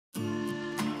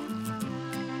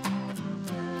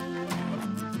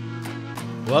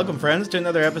Welcome friends to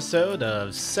another episode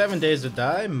of 7 Days to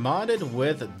Die modded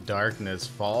with Darkness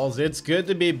Falls. It's good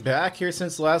to be back here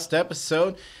since the last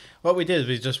episode. What we did is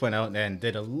we just went out and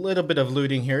did a little bit of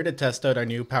looting here to test out our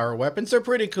new power weapons. They're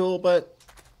pretty cool, but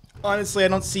honestly I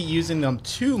don't see using them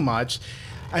too much.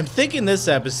 I'm thinking this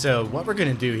episode, what we're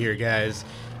going to do here guys,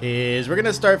 is we're going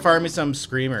to start farming some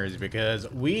screamers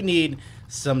because we need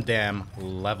some damn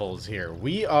levels here.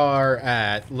 We are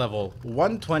at level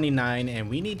 129 and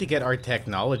we need to get our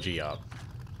technology up.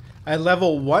 At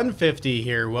level 150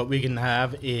 here, what we can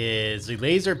have is a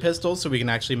laser pistol, so we can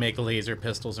actually make laser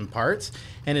pistols in parts,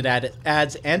 and it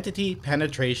adds entity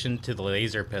penetration to the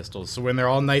laser pistols. So when they're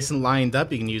all nice and lined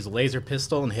up, you can use a laser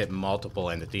pistol and hit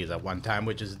multiple entities at one time,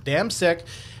 which is damn sick,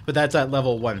 but that's at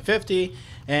level 150.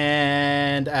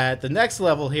 And at the next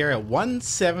level here at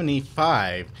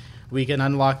 175, we can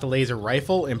unlock the laser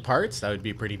rifle in parts. That would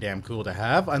be pretty damn cool to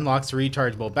have. Unlocks the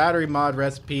rechargeable battery mod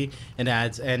recipe and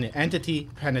adds an entity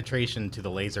penetration to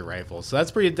the laser rifle. So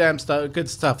that's pretty damn good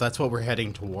stuff. That's what we're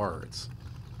heading towards.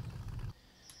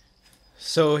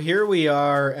 So here we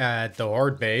are at the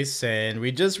Horde base, and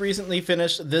we just recently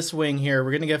finished this wing here.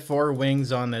 We're gonna get 4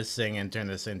 wings on this thing and turn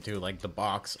this into like the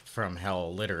box from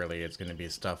hell. Literally, it's gonna be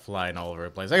stuff flying all over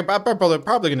the place. I'm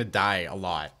probably gonna die a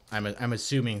lot. I'm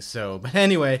assuming so. But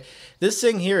anyway, this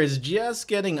thing here is just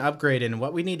getting upgraded, and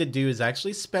what we need to do is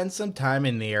actually spend some time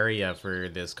in the area for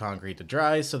this concrete to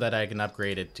dry so that I can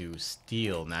upgrade it to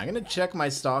steel. Now, I'm going to check my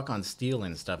stock on steel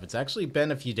and stuff. It's actually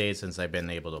been a few days since I've been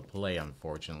able to play,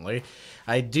 unfortunately.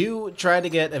 I do try to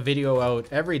get a video out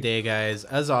every day, guys,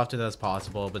 as often as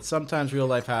possible, but sometimes real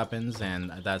life happens and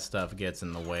that stuff gets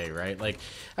in the way, right? Like,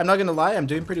 I'm not going to lie, I'm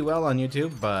doing pretty well on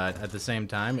YouTube, but at the same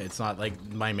time, it's not like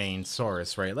my main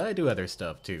source, right? I do other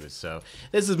stuff too, so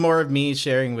this is more of me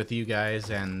sharing with you guys,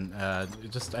 and I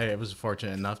was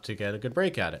fortunate enough to get a good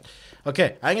break at it.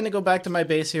 Okay, I'm gonna go back to my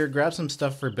base here, grab some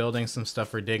stuff for building, some stuff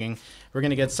for digging. We're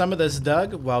gonna get some of this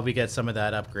dug while we get some of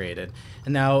that upgraded.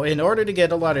 And now, in order to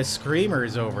get a lot of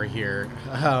screamers over here,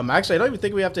 actually I don't even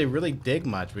think we have to really dig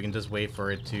much. We can just wait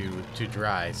for it to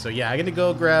dry. So yeah, I'm gonna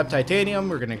go grab titanium,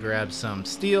 we're gonna grab some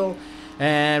steel,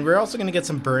 and we're also going to get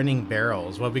some burning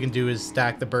barrels. What we can do is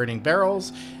stack the burning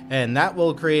barrels, and that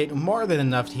will create more than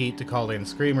enough heat to call in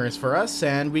screamers for us,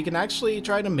 and we can actually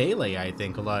try to melee, I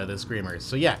think, a lot of the screamers.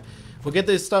 So yeah, we'll get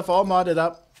this stuff all modded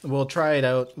up, we'll try it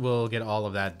out, we'll get all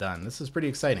of that done. This is pretty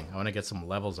exciting. I want to get some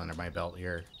levels under my belt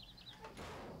here.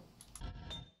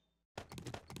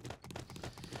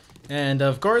 And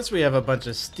of course we have a bunch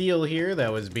of steel here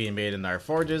that was being made in our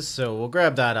forges, so we'll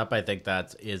grab that up. I think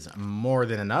that is more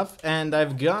than enough, and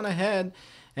I've gone ahead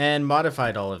and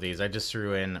modified all of these. I just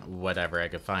threw in whatever I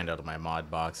could find out of my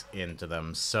mod box into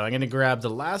them. So I'm going to grab the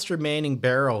last remaining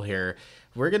barrel here.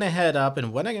 We're going to head up,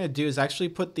 and what I'm going to do is actually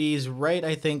put these right,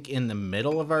 I think, in the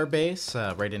middle of our base,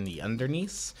 right in the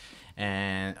underneath.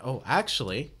 And, oh,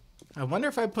 actually, I wonder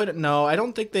if I put it... No, I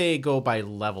don't think they go by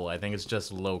level. I think it's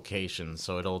just location,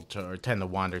 so it'll tend to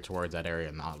wander towards that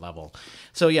area, not level.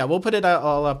 So yeah, we'll put it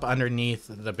all up underneath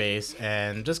the base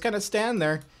and just kind of stand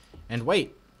there and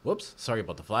wait. Whoops, sorry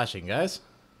about the flashing, guys.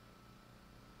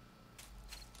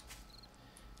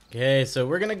 Okay, so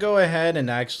we're going to go ahead and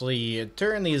actually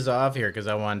turn these off here because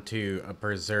I want to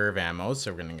preserve ammo.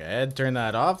 So we're going to go ahead, turn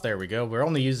that off. There we go. We'll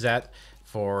only use that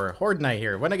for Horde Night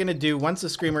here. What I'm going to do, once the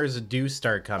screamers do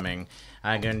start coming,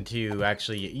 I'm going to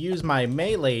actually use my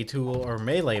melee tool or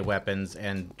melee weapons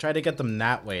and try to get them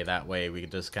that way. That way we can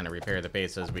just kind of repair the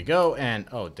base as we go. And,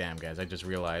 oh damn guys, I just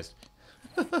realized.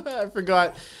 I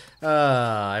forgot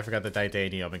the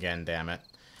titanium again, damn it.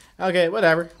 Okay,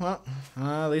 whatever. Well,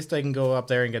 at least I can go up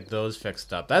there and get those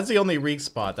fixed up. That's the only weak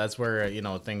spot. That's where, you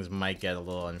know, things might get a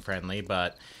little unfriendly,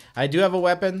 but I do have a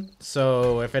weapon,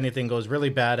 so if anything goes really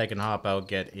bad, I can hop out,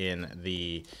 get in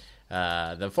the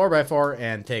 4x4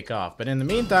 and take off. But in the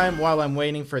meantime, while I'm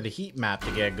waiting for the heat map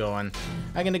to get going,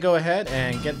 I'm going to go ahead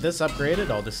and get this upgraded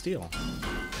all to steel.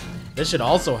 This should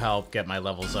also help get my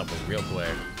levels up real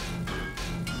quick.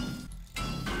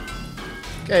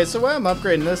 Okay, so while I'm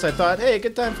upgrading this, I thought, hey,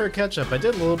 good time for a catch-up. I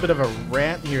did a little bit of a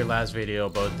rant here last video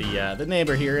about the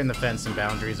neighbor here and the fence and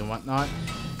boundaries and whatnot.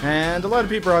 And a lot of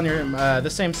people are on your the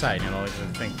same side, you know, I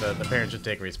think the parents should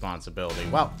take responsibility.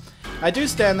 Well, I do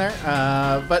stand there,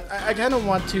 but I kind of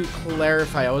want to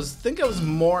clarify. I was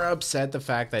more upset the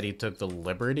fact that he took the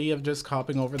liberty of just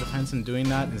hopping over the fence and doing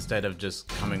that instead of just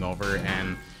coming over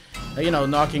and, you know,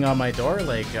 knocking on my door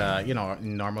like, you know, a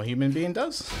normal human being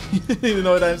does. You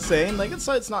know what I'm saying? Like,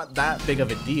 it's not that big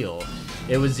of a deal.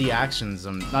 It was the actions,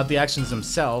 not the actions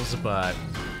themselves, but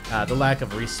the lack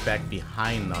of respect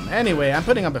behind them. Anyway, I'm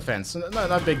putting up a fence.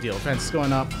 Not a big deal. Fence is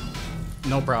going up.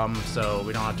 no problem, so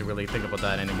we don't have to really think about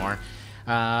that anymore.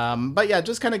 But yeah,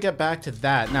 just kind of get back to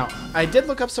that. Now, I did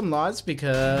look up some laws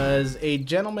because a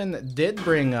gentleman did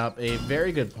bring up a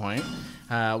very good point,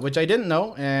 which I didn't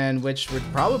know, and which would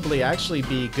probably actually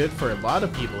be good for a lot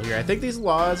of people here. I think these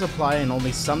laws apply in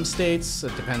only some states.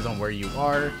 It depends on where you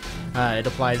are. It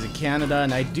applies in Canada,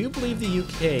 and I do believe the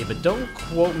UK, but don't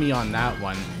quote me on that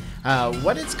one.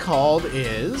 What it's called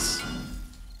is...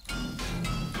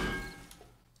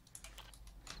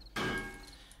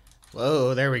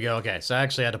 Whoa, there we go. Okay, so I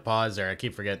actually had to pause there. I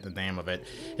keep forgetting the name of it.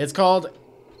 It's called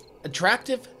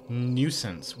attractive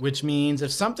nuisance, which means if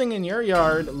something in your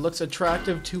yard looks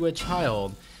attractive to a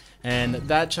child, and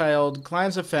that child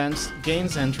climbs a fence,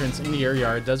 gains entrance into your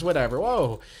yard, does whatever,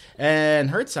 whoa, and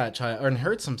hurts that child, or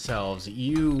hurts themselves,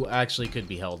 you actually could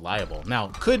be held liable. Now,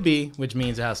 could be, which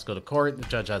means it has to go to court, the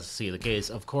judge has to see the case.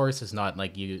 Of course, it's not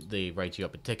like they write you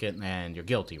up a ticket and you're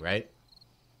guilty, right?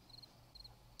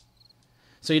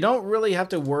 So you don't really have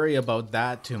to worry about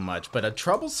that too much, but a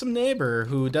troublesome neighbor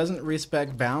who doesn't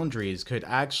respect boundaries could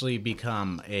actually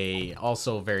become a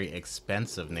also very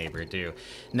expensive neighbor too.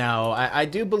 Now, I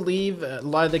do believe a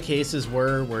lot of the cases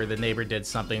were where the neighbor did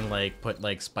something like put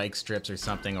like spike strips or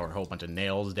something, or a whole bunch of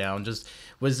nails down, just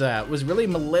was really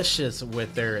malicious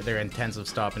with their intents of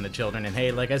stopping the children. And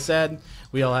hey, like I said,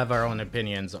 we all have our own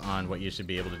opinions on what you should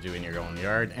be able to do in your own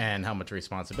yard and how much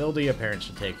responsibility a parent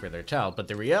should take for their child. But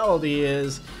the reality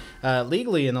is,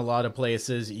 legally in a lot of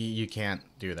places, you can't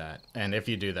do that. And if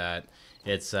you do that,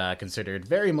 it's considered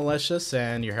very malicious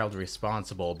and you're held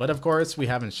responsible. But of course, we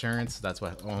have insurance. That's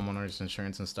what homeowners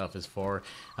insurance and stuff is for.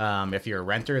 If you're a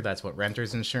renter, that's what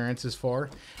renter's insurance is for.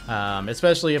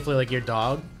 Especially if like your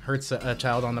dog hurts a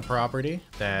child on the property,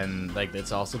 then like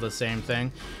it's also the same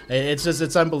thing.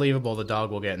 It's unbelievable. The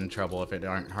dog will get in trouble if it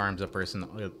harms a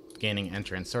person gaining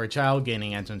entrance, or a child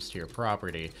gaining entrance to your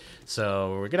property.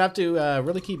 So we're gonna have to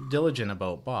really keep diligent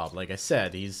about Bob. Like I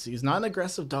said, he's not an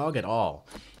aggressive dog at all.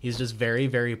 He's just very,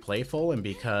 very playful, and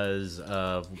because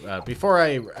of before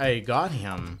I got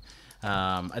him,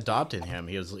 adopted him,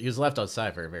 he was left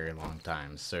outside for a very long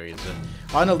time. So he's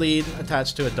on a lead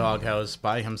attached to a doghouse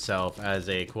by himself as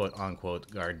a quote-unquote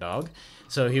guard dog.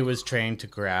 So he was trained to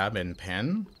grab and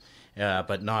pin,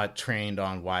 but not trained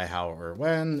on why, how, or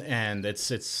when. And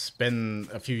it's been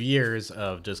a few years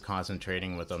of just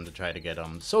concentrating with him to try to get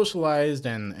him socialized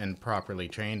and properly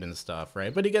trained and stuff,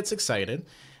 right? But he gets excited,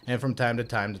 and from time to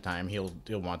time he'll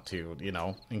want to, you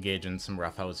know, engage in some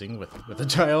roughhousing with a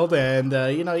child. And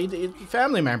you know,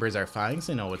 family members are fine,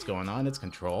 so they know what's going on. It's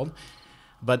controlled.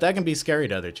 But that can be scary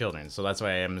to other children. So that's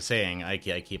why I'm saying I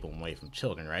keep him away from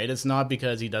children, right? It's not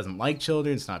because he doesn't like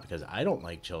children. It's not because I don't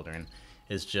like children.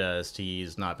 It's just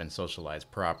he's not been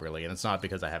socialized properly. And it's not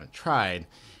because I haven't tried.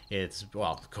 It's,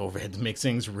 well, COVID makes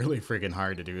things really freaking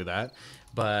hard to do that.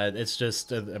 But it's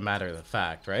just a matter of the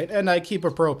fact, right? And I keep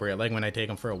appropriate. Like when I take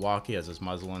him for a walk, he has his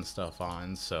muzzle and stuff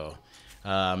on. So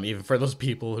even for those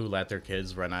people who let their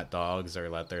kids run at dogs or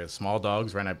let their small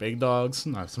dogs run at big dogs,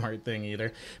 not a smart thing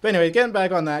either. But anyway, getting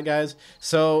back on that, guys.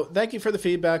 So thank you for the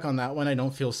feedback on that one. I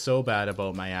don't feel so bad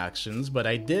about my actions, but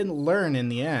I did learn in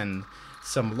the end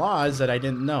some laws that I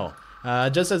didn't know.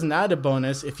 Just as an added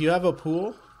bonus, if you have a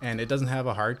pool and it doesn't have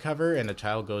a hardcover and a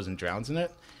child goes and drowns in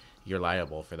it, you're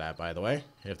liable for that, by the way,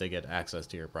 if they get access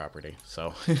to your property.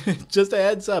 So just a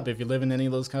heads up, if you live in any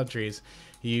of those countries,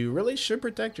 you really should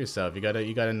protect yourself. You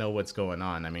gotta know what's going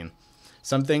on. I mean,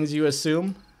 some things you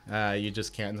assume, you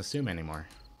just can't assume anymore.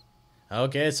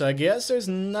 Okay, so I guess there's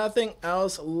nothing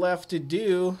else left to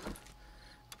do.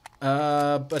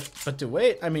 But to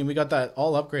wait. I mean, we got that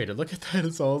all upgraded. Look at that,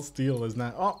 it's all steel, isn't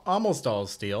that? Almost all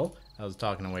steel. I was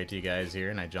talking away to you guys here,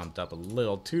 and I jumped up a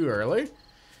little too early.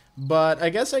 But I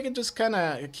guess I could just kind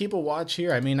of keep a watch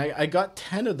here. I mean, I got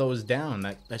 10 of those down.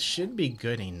 That should be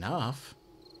good enough.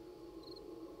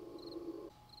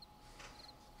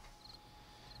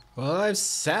 Well, I've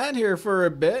sat here for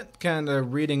a bit, kind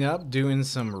of reading up, doing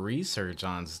some research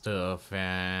on stuff,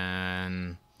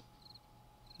 and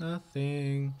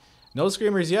nothing. No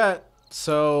screamers yet.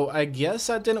 So I guess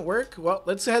that didn't work. Well,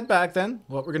 let's head back then.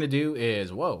 What we're going to do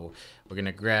is, we're going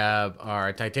to grab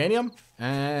our titanium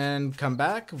and come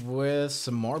back with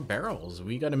some more barrels.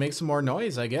 We got to make some more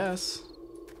noise, I guess.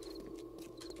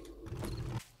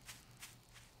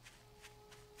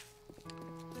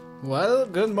 Well,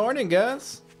 good morning,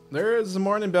 guys. There's the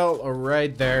morning bell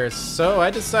right there. So I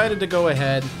decided to go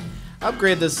ahead,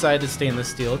 upgrade this side to stainless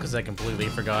steel because I completely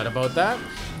forgot about that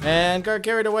and got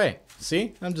carried away.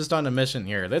 See, I'm just on a mission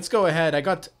here. Let's go ahead. I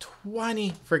got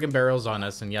 20 freaking barrels on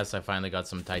us, and yes, I finally got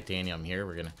some titanium here.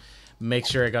 We're gonna make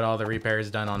sure I got all the repairs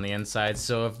done on the inside.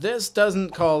 So if this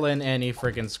doesn't call in any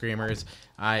freaking screamers,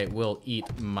 I will eat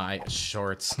my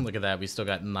shorts. Look at that, we still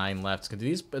got 9 left. Do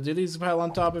these pile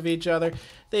on top of each other?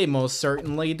 They most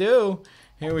certainly do.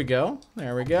 Here we go.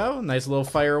 There we go. Nice little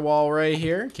firewall right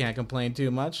here. Can't complain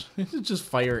too much. Just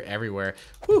fire everywhere.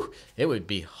 Whew. It would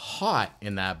be hot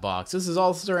in that box. This is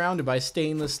all surrounded by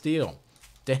stainless steel.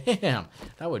 Damn.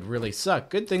 That would really suck.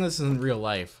 Good thing this isn't real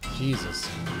life. Jesus.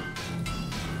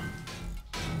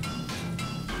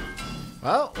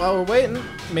 Well, while we're waiting,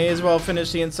 may as well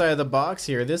finish the inside of the box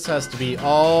here. This has to be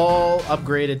all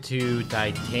upgraded to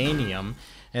titanium.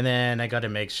 And then I got to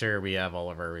make sure we have all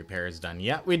of our repairs done.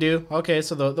 Yeah, we do. Okay,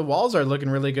 so the walls are looking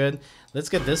really good. Let's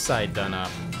get this side done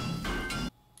up.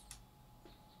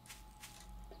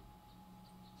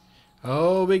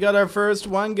 Oh, we got our first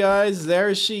one, guys.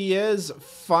 There she is.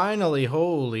 Finally.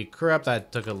 Holy crap,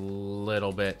 that took a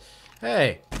little bit.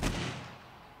 Hey.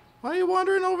 Why are you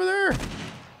wandering over there?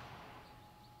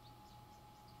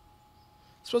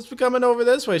 Supposed to be coming over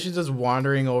this way. She's just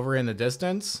wandering over in the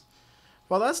distance.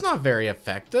 Well, that's not very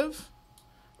effective.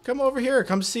 Come over here.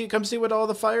 Come see what all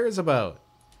the fire is about.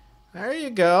 There you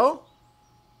go.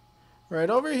 Right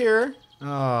over here.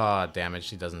 Oh, damn it.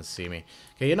 She doesn't see me.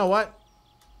 Okay, you know what?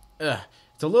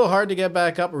 It's a little hard to get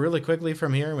back up really quickly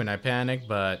from here when I panic,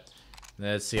 but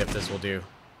let's see if this will do.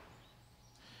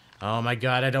 Oh my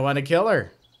god, I don't want to kill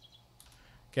her.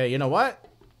 Okay, you know what?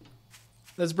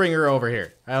 Let's bring her over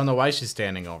here. I don't know why she's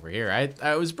standing over here.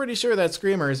 I was pretty sure that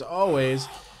screamers always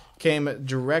came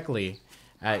directly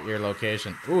at your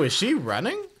location. Ooh, is she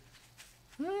running?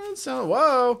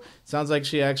 Whoa. Sounds like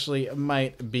she actually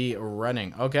might be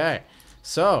running. Okay,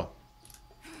 so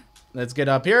let's get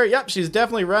up here. Yep, she's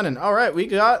definitely running. All right, we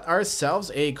got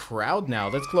ourselves a crowd now.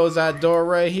 Let's close that door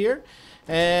right here.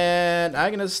 And I'm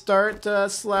going to start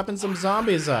slapping some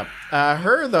zombies up.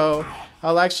 Her, though,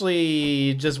 I'll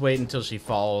actually just wait until she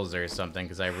falls or something,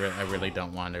 because I really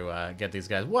don't want to get these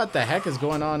guys. What the heck is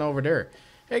going on over there?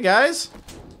 Hey, guys.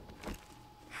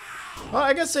 Well,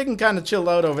 I guess they can kind of chill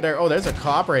out over there. Oh, there's a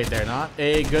cop right there. Not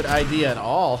a good idea at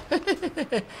all.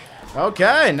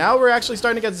 Okay, now we're actually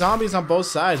starting to get zombies on both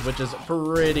sides, which is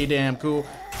pretty damn cool.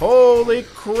 Holy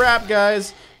crap,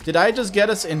 guys. Did I just get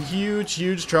us in huge,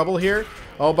 huge trouble here?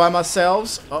 All by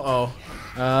myself? Uh-oh.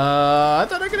 I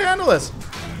thought I could handle this.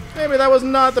 Maybe that was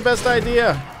not the best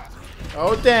idea.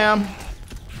 Oh, damn.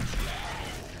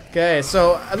 Okay,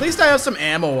 so at least I have some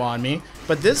ammo on me.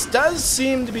 But this does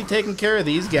seem to be taking care of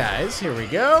these guys. Here we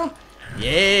go.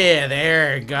 Yeah,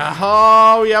 there we go.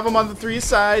 Oh, we have them on the 3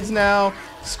 sides now.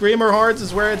 Screamer hordes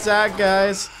is where it's at,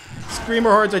 guys.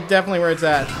 Screamer hordes are definitely where it's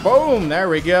at. Boom, there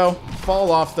we go.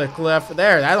 Fall off the cliff.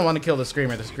 There, I don't want to kill the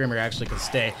screamer. The screamer actually can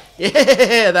stay.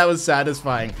 Yeah, that was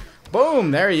satisfying.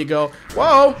 Boom, there you go.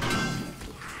 Whoa.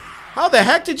 How the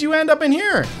heck did you end up in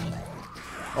here?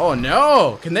 Oh,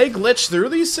 no. Can they glitch through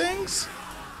these things?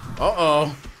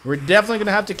 Uh-oh. We're definitely going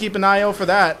to have to keep an eye out for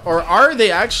that. Or are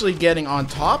they actually getting on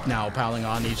top now, piling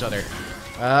on each other?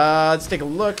 Let's take a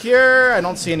look here. I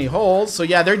don't see any holes. So,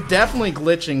 yeah, they're definitely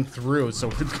glitching through. So,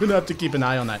 we're going to have to keep an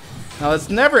eye on that. Now, it's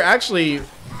never actually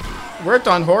worked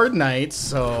on Horde Nights,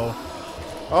 so...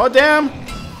 Oh, damn.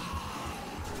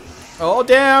 Oh,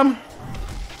 damn.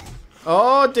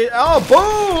 Oh,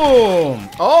 boom.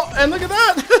 Oh, and look at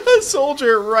that.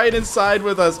 Soldier right inside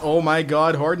with us. Oh, my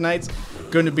God. Horde Nights.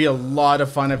 Going to be a lot of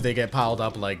fun if they get piled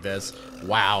up like this.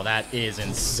 Wow, that is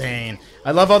insane.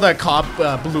 I love how that cop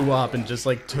blew up and just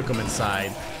like took him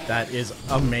inside. That is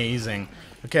amazing.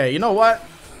 Okay, you know what?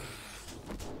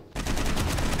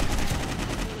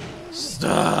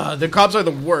 The cops are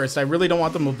the worst. I really don't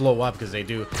want them to blow up because they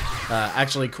do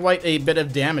actually quite a bit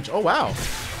of damage. Oh, wow.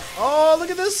 Oh,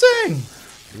 look at this thing.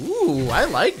 Ooh, I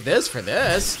like this for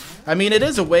this. I mean, it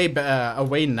is a way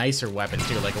nicer weapon,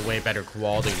 too, like a way better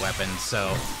quality weapon,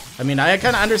 so... I mean, I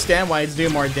kind of understand why it's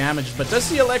doing more damage, but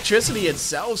just the electricity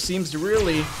itself seems to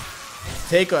really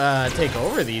take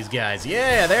over these guys.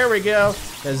 Yeah, there we go.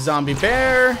 The zombie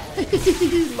bear.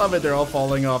 Love it, they're all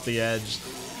falling off the edge.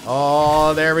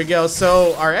 Oh, there we go.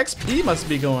 So, our XP must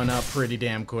be going up pretty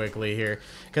damn quickly here,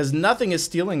 because nothing is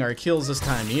stealing our kills this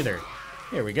time either.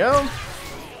 Here we go.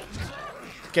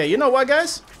 Okay, you know what,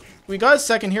 guys? We got a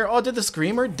second here. Oh, did the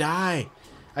screamer die?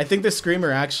 I think the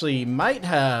screamer actually might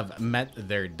have met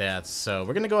their deaths. So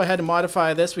we're going to go ahead and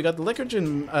modify this. We got the liquid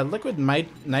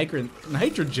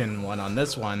nitrogen one on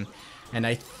this one. And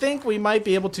I think we might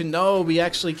be able to... No, we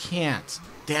actually can't.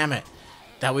 Damn it.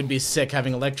 That would be sick,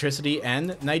 having electricity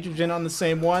and nitrogen on the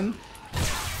same one.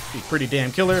 Be pretty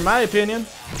damn killer in my opinion.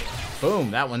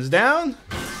 Boom, that one's down.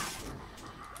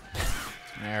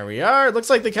 There we are. It looks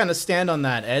like they kind of stand on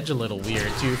that edge a little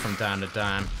weird too from time to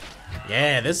time.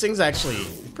 Yeah, this thing's actually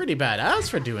pretty badass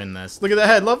for doing this. Look at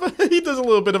that. Love it. He does a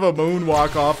little bit of a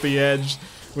moonwalk off the edge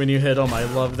when you hit him. I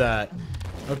love that.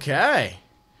 Okay.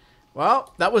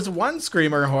 Well, that was one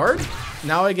screamer horde.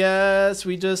 Now I guess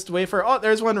we just wait for... Oh,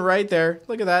 there's one right there.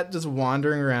 Look at that, just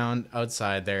wandering around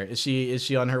outside there. Is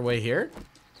she on her way here?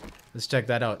 Let's check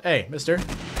that out. Hey, mister.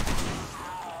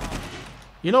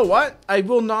 You know what? I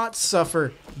will not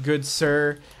suffer, good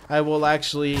sir. I will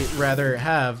actually rather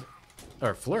have...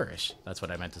 Or flourish. That's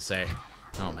what I meant to say.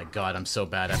 Oh my god, I'm so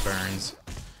bad at burns.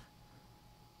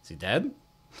 Is he dead?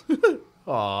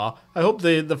 Aw, I hope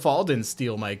the fall didn't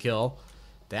steal my kill.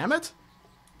 Damn it.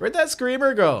 Where'd that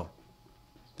screamer go?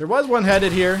 There was one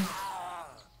headed here.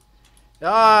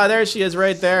 Ah, there she is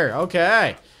right there.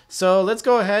 Okay. So let's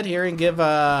go ahead here and give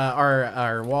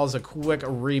our walls a quick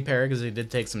repair because they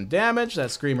did take some damage. That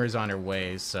screamer's on her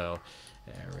way. So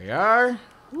there we are.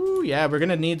 Ooh, yeah, we're going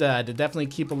to need to definitely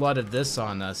keep a lot of this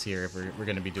on us here if we're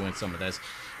going to be doing some of this.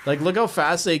 Like, look how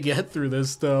fast they get through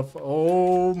this stuff.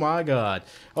 Oh, my God.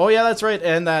 Oh, yeah, that's right.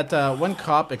 And that one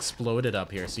cop exploded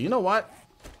up here. So you know what?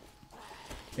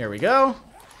 Here we go.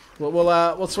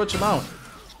 We'll switch them out.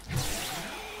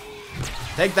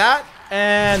 Take that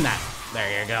and that.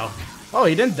 There you go. Oh,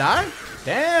 he didn't die?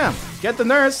 Damn. Get the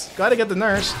nurse. Gotta get the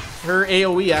nurse. Her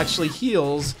AoE actually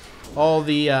heals all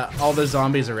the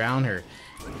zombies around her.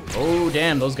 Oh,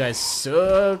 damn. Those guys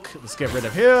suck. Let's get rid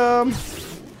of him.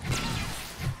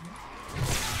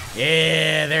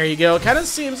 Yeah, there you go. Kind of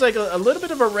seems like a little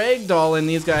bit of a ragdoll, and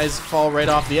these guys fall right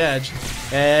off the edge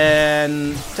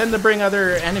and tend to bring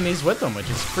other enemies with them, which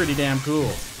is pretty damn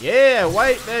cool. Yeah,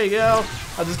 white, there you go.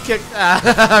 I'll just kick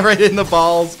right in the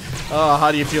balls. Oh,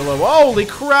 how do you feel? Holy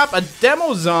crap, a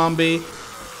demo zombie.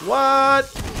 What?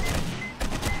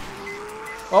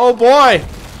 Oh boy.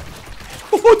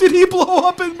 Oh, did he blow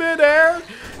up in midair?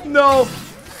 No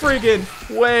friggin'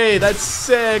 way, that's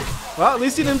sick. Well, at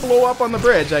least he didn't blow up on the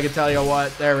bridge, I can tell you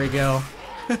what. There we go.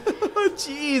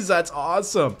 Jeez, that's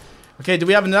awesome. Okay, do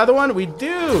we have another one? We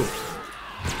do.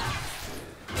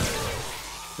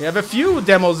 We have a few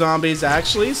demo zombies,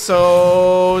 actually.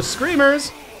 So,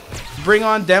 screamers. Bring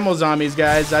on demo zombies,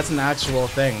 guys. That's an actual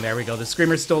thing. There we go. The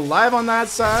screamer's still alive on that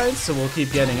side, so we'll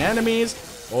keep getting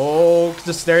enemies. Oh,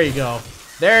 just there you go.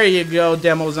 There you go,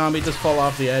 demo zombie. Just fall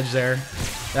off the edge there.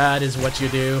 That is what you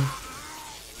do.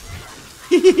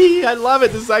 I love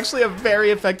it. This is actually a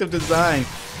very effective design.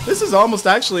 This is almost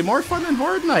actually more fun than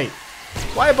Horde Night.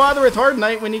 Why bother with Horde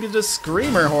Night when you can just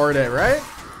Screamer Horde it, right?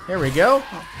 Here we go.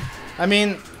 I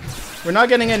mean, we're not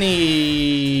getting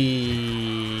any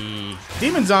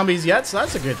demon zombies yet, so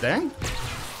that's a good thing.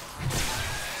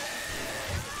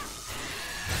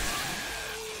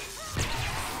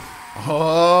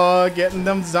 Oh, getting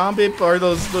them zombie or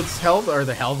those health or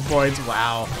the health points.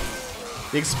 Wow.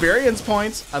 The experience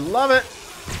points. I love it.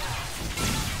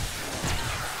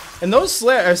 And those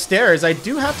stairs, I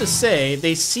do have to say,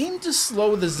 they seem to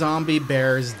slow the zombie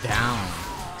bears down.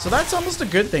 So that's almost a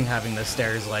good thing, having the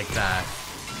stairs like that.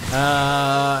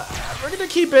 We're going to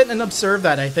keep it and observe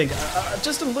that, I think.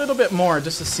 Just a little bit more,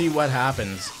 just to see what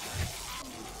happens.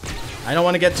 I don't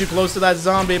want to get too close to that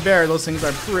zombie bear. Those things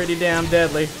are pretty damn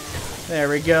deadly. There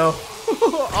we go.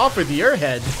 Off with your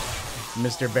head,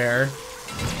 Mr. Bear.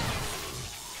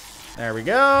 There we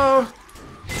go.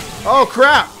 Oh,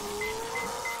 crap.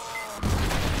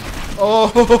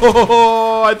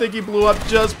 Oh, I think he blew up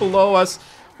just below us.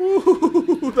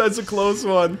 Ooh, that's a close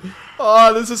one.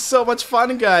 Oh, this is so much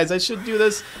fun, guys. I should do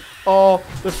this all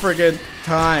the friggin'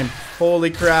 time. Holy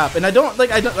crap. And I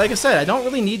like I said, I don't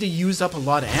really need to use up a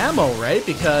lot of ammo, right?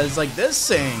 Because like this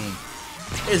thing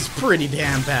is pretty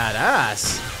damn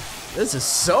badass. This is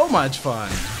so much fun.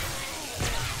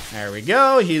 There we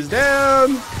go. He's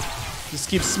down. Just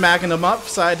keep smacking him up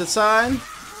side to side.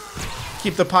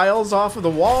 Keep the piles off of the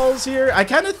walls here. I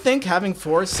kind of think having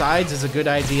 4 sides is a good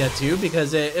idea too,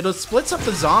 because it splits up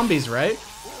the zombies, right?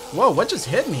 Whoa, what just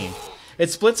hit me?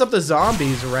 It splits up the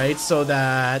zombies, right? So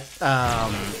that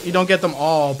you don't get them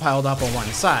all piled up on one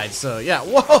side. So yeah,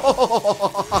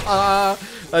 whoa!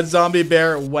 That zombie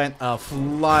bear went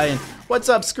flying. What's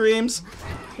up, Screams?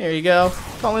 Here you go.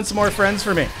 Call in some more friends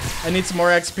for me. I need some more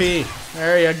XP.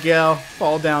 There you go.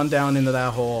 Fall down into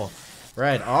that hole.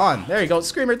 Right on. There you go.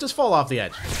 Screamer, just fall off the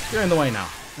edge. You're in the way now.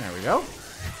 There we go.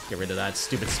 Get rid of that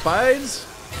stupid spies.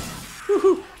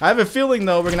 I have a feeling,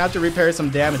 though, we're going to have to repair some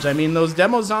damage. I mean, those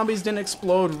demo zombies didn't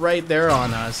explode right there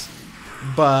on us.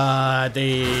 But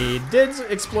they did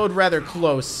explode rather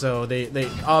close, so they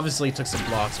obviously took some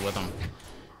blocks with them.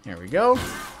 Here we go.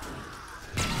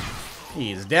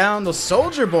 He's down. Those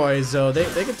soldier boys, though,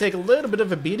 they can take a little bit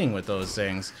of a beating with those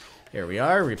things. Here we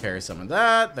are. Repair some of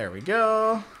that. There we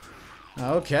go.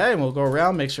 Okay, we'll go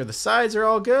around, make sure the sides are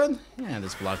all good. And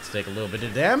this block to take a little bit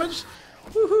of damage.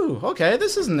 Woohoo. Okay,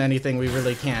 this isn't anything we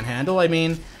really can't handle. I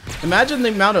mean, imagine the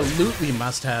amount of loot we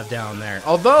must have down there.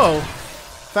 Although,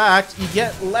 fact, you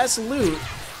get less loot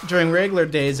during regular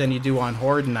days than you do on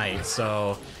Horde Night.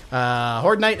 So,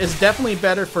 Horde Night is definitely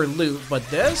better for loot, but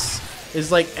this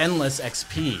is like endless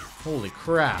XP. Holy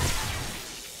crap.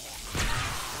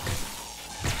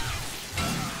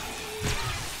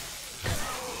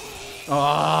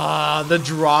 Ah, the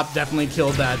drop definitely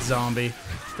killed that zombie.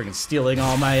 Freaking stealing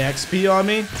all my XP on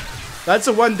me. That's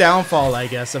the one downfall, I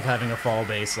guess, of having a fall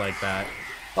base like that.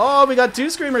 Oh, we got 2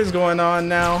 screamers going on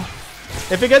now.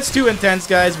 If it gets too intense,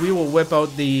 guys, we will whip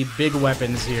out the big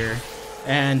weapons here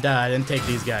and then take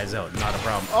these guys out. Not a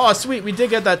problem. Oh, sweet. We did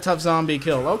get that tough zombie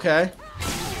kill. Okay.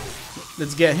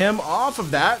 Let's get him off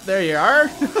of that. There you are.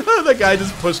 The guy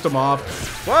just pushed him off.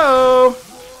 Whoa.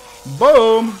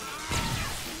 Boom.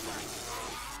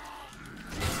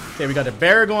 Okay, we got a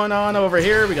bear going on over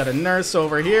here. We got a nurse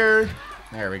over here.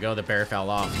 There we go. The bear fell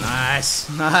off. Nice.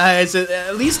 Nice.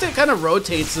 At least it kind of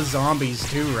rotates the zombies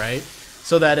too, right?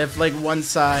 So that if like one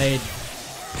side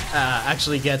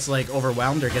actually gets like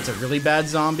overwhelmed or gets a really bad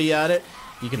zombie at it,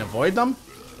 you can avoid them.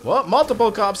 Well,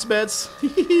 multiple cop spits.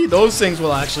 Those things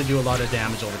will actually do a lot of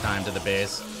damage over time to the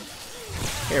base.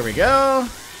 Here we go.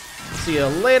 See you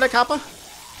later, Kappa.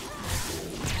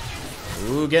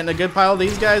 Ooh, getting a good pile of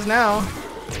these guys now.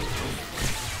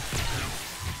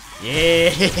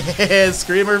 Yeah,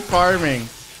 screamer farming.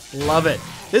 Love it.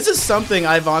 This is something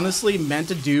I've honestly meant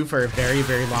to do for a very,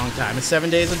 very long time. It's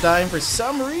 7 Days of Dying. For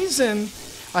some reason,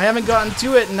 I haven't gotten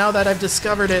to it. And now that I've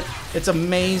discovered it, it's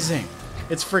amazing.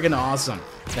 It's friggin' awesome.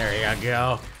 There you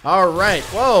go. All right.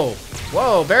 Whoa.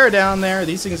 Whoa, bear down there.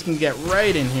 These things can get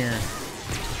right in here.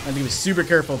 I have to be super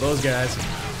careful of those guys.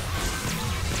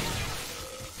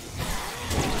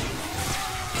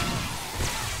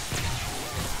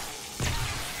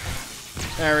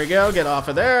 There we go. Get off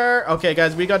of there. Okay,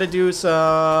 guys, we got to do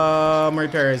some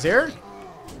repairs here.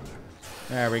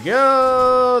 There we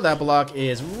go. That block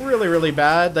is really, really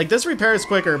bad. Like, this repair is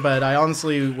quicker, but I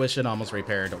honestly wish it almost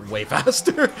repaired way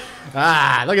faster.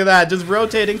 Ah, look at that. Just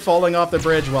rotating, falling off the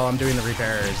bridge while I'm doing the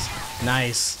repairs.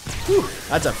 Nice. Whew.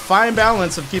 That's a fine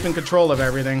balance of keeping control of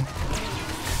everything.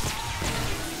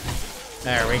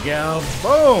 There we go.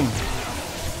 Boom.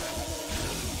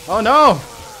 Oh, no.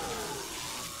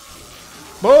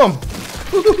 Boom!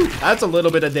 That's a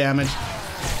little bit of damage.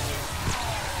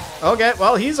 Okay,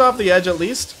 well, he's off the edge at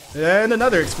least. And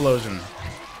another explosion.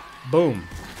 Boom.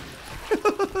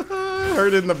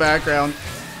 Heard it in the background.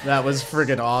 That was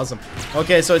friggin' awesome.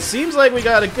 Okay, so it seems like we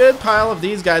got a good pile of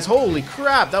these guys. Holy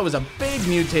crap, that was a big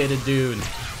mutated dude.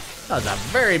 That was a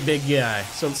very big guy.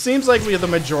 So it seems like the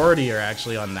majority are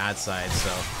actually on that side,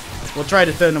 so we'll try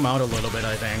to thin them out a little bit,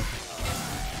 I think.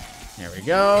 There we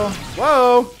go.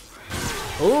 Whoa!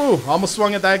 Ooh, almost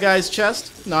swung at that guy's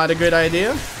chest. Not a good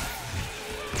idea.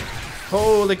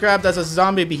 Holy crap, that's a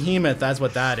zombie behemoth. That's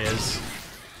what that is.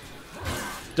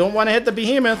 Don't want to hit the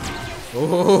behemoth.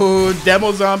 Ooh,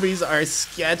 demo zombies are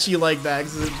sketchy like that.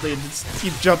 They just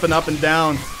keep jumping up and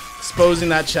down, exposing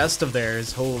that chest of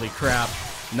theirs. Holy crap.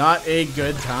 Not a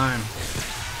good time.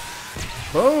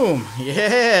 Boom.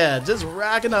 Yeah, just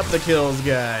racking up the kills,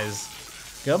 guys.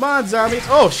 Come on, zombies.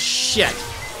 Oh, shit.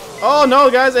 Oh, no,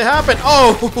 guys, it happened.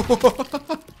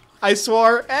 Oh, I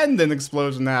swore, and an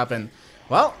explosion happened.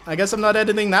 Well, I guess I'm not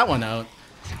editing that one out.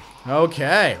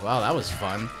 Okay, wow, that was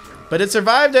fun. But it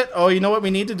survived it. Oh, you know what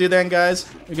we need to do then,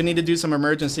 guys? We're going to need to do some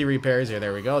emergency repairs here.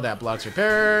 There we go. That block's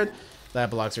repaired. That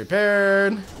block's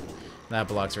repaired. That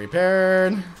block's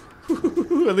repaired.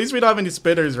 At least we don't have any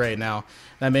spitters right now.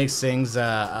 That makes things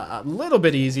a little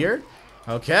bit easier.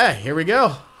 Okay, here we go.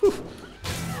 Whew.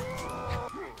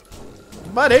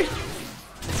 Buddy.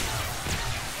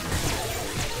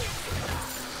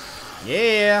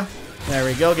 Yeah. There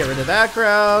we go. Get rid of that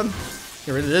crowd.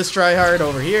 Get rid of this tryhard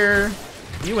over here.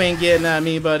 You ain't getting at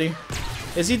me, buddy.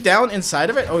 Is he down inside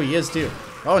of it? Oh, he is too.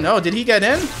 Oh no, did he get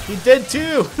in? He did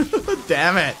too.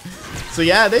 Damn it. So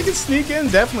yeah, they can sneak in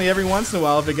definitely every once in a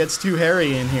while if it gets too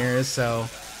hairy in here. So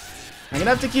I'm gonna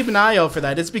have to keep an eye out for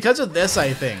that. It's because of this,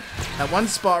 I think. That one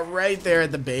spot right there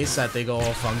at the base that they go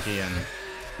all funky in.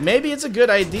 Maybe it's a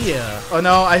good idea. Oh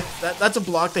no, that's a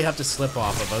block they have to slip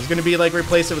off of. I was gonna be like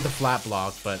replace it with a flat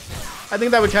block, but I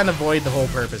think that would kind of void the whole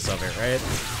purpose of it, right?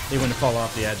 They wouldn't fall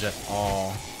off the edge at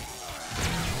all.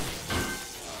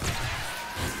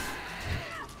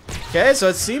 Okay, so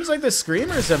it seems like the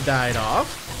screamers have died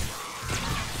off.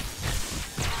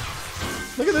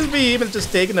 Look at this behemoth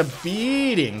just taking a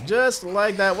beating. Just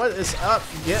like that. What is up?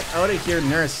 Get out of here,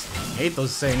 nurse. I hate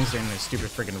those things in their stupid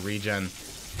freaking regen.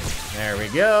 There we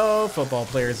go. Football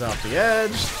players off the edge.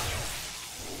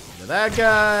 Look at that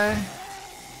guy.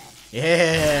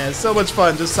 Yeah, so much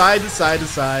fun. Just side to side to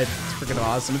side. It's freaking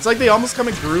awesome. It's like they almost come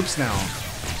in groups now.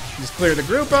 Just clear the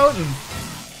group out and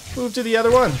move to the other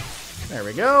one. There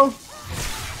we go.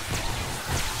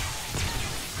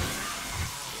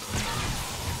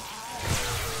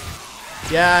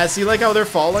 Yeah, see like how they're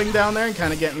falling down there and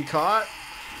kind of getting caught?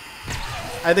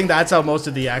 I think that's how most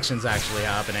of the action's actually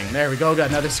happening. There we go,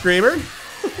 got another screamer.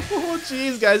 Oh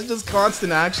jeez, guys, just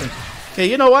constant action. Okay,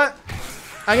 you know what?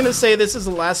 I'm gonna say this is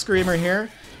the last screamer here,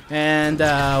 and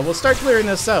we'll start clearing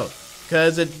this out.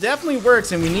 Because it definitely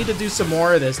works, and we need to do some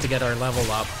more of this to get our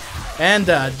level up. And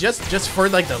just for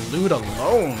like the loot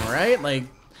alone, right? Like,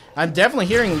 I'm definitely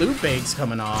hearing loot baits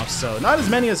coming off, so not as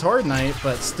many as Horde Night,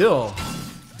 but still,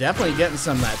 definitely getting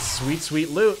some of that sweet, sweet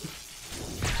loot.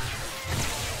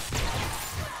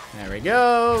 There we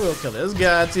go. We'll kill this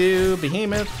guy too.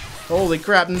 Behemoth. Holy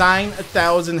crap,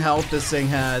 9,000 health this thing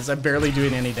has. I'm barely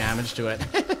doing any damage to it.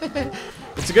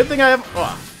 It's a good thing I have...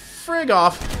 Oh, frig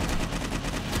off.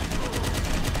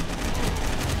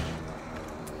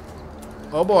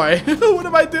 Oh boy, what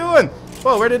am I doing?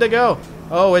 Whoa, where did it go?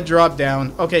 Oh, it dropped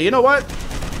down. Okay, you know what?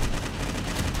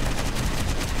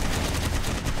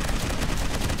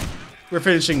 We're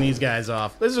finishing these guys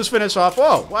off. Let's just finish off.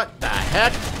 Whoa, what the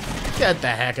heck? Get the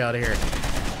heck out of here.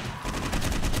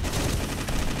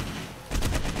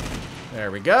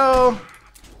 There we go.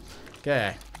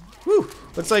 Okay. Whew.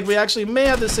 Looks like we actually may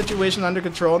have this situation under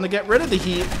control. And to get rid of the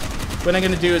heat, what I'm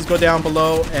going to do is go down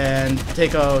below and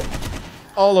take out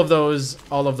all of those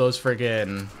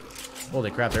friggin'...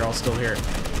 Holy crap, they're all still here.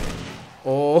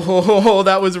 Oh,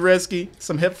 that was risky.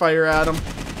 Some hip fire at them.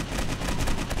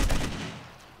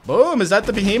 Boom, is that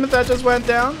the behemoth that just went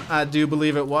down? I do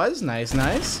believe it was. Nice,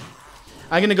 nice.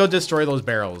 I'm gonna go destroy those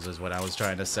barrels is what I was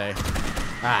trying to say.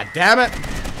 Ah, damn it.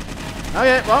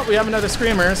 Okay, well, we have another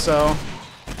screamer, so...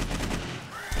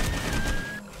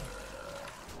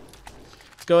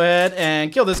 go ahead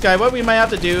and kill this guy. What we might have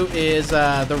to do is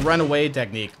the runaway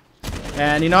technique.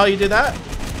 And you know how you do that?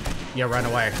 You run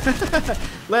away.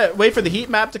 Wait for the heat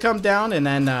map to come down and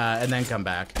then come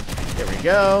back. Here we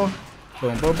go.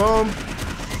 Boom, boom, boom.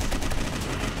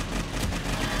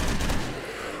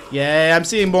 Yeah, I'm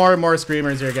seeing more and more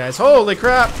screamers here, guys. Holy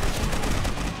crap.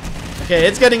 Okay,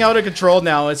 it's getting out of control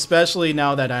now, especially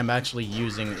now that I'm actually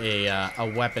using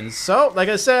a weapon. So, like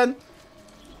I said,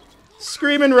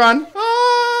 scream and run.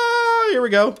 Oh, here we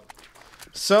go.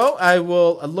 So, I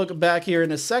will look back here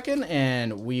in a second,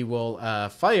 and we will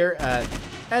fire at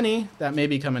any that may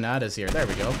be coming at us here. There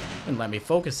we go. And let me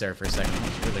focus there for a second.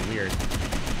 That's really weird.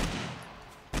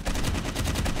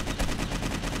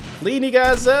 Clean you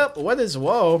guys up. What is...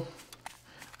 Whoa.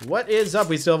 What is up?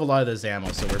 We still have a lot of this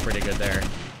ammo, so we're pretty good there.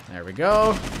 There we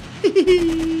go.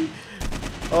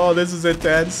 Oh, this is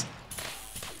intense.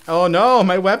 Oh no,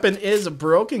 my weapon is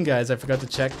broken, guys. I forgot to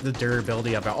check the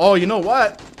durability of it. Oh, you know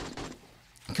what?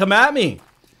 Come at me.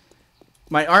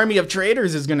 My army of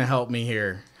traitors is gonna help me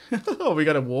here. Oh, we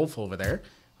got a wolf over there.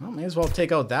 Well, may as well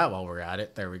take out that while we're at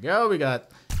it. There we go. We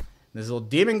got this little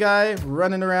demon guy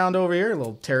running around over here. A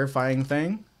little terrifying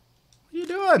thing. What are you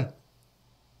doing?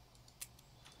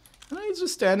 Oh, he's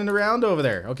just standing around over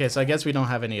there. Okay, so I guess we don't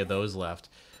have any of those left.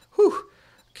 Whew.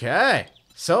 Okay.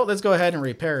 So let's go ahead and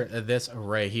repair this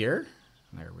right here.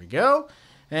 There we go.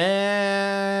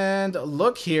 And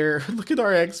look here. Look at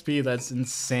our XP. That's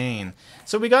insane.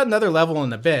 So we got another level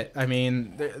in a bit. I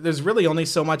mean, there's really only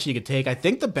so much you could take. I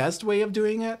think the best way of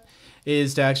doing it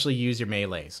is to actually use your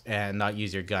melees and not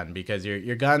use your gun, because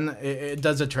your gun, it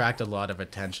does attract a lot of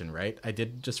attention, right? I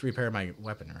did just repair my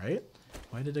weapon, right?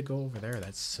 Why did it go over there?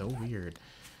 That's so weird.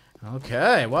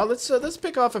 Okay, well, let's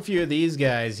pick off a few of these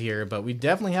guys here, but we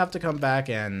definitely have to come back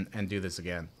and do this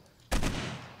again.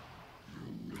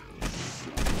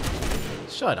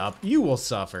 Shut up. You will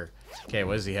suffer. Okay,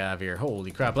 what does he have here? Holy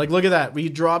crap. Like, look at that. We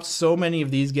dropped so many of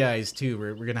these guys, too.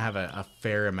 We're going to have a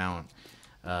fair amount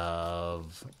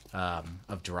of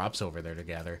drops over there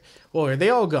together. Well, are they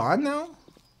all gone now?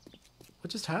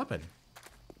 What just happened?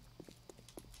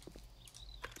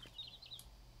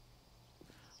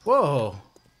 Whoa.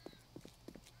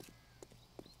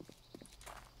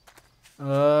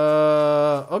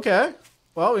 Okay.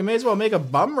 Well, we may as well make a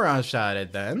bum rush at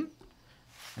it then.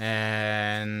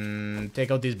 And take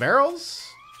out these barrels.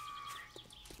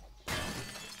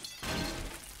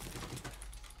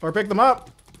 Or pick them up.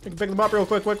 Pick them up real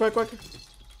quick, quick.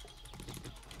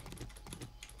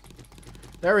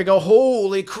 There we go.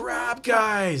 Holy crap,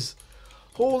 guys.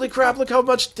 Holy crap, look how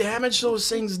much damage those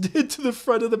things did to the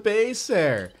front of the base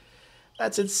there.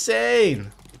 That's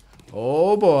insane.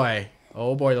 Oh boy.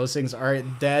 Oh boy, those things are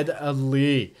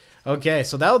deadly. Okay,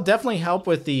 so that'll definitely help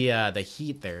with the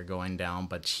heat there going down.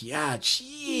 But yeah,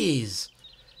 jeez.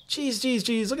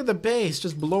 Jeez. Look at the base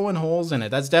just blowing holes in it.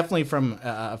 That's definitely from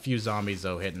a few zombies,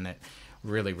 though, hitting it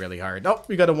really hard. Oh,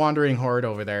 we got a wandering horde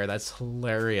over there. That's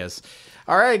hilarious.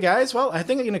 All right, guys. Well, I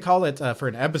think I'm going to call it for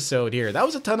an episode here. That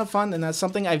was a ton of fun, and that's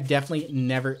something I've definitely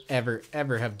never,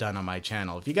 ever have done on my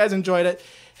channel. If you guys enjoyed it,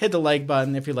 hit the like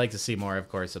button. If you'd like to see more, of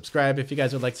course, subscribe. If you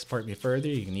guys would like to support me further,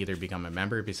 you can either become a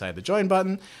member beside the join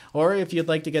button, or if you'd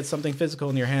like to get something physical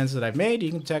in your hands that I've made,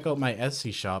 you can check out my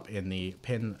Etsy shop in the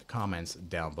pinned comments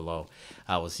down below.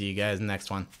 I will see you guys in the next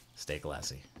one. Stay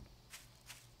classy.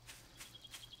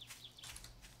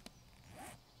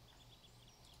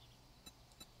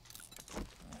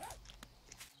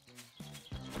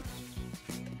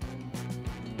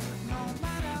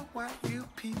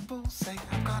 People say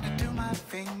I'm gonna do my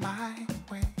thing my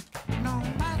way. No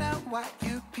matter what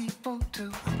you people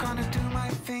do, I'm gonna do my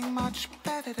thing much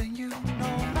better than you.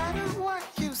 No matter what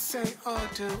you say or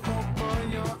do, oh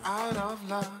boy, you're out of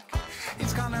luck.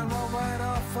 It's gonna roll right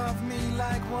off of me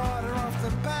like water off the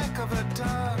back.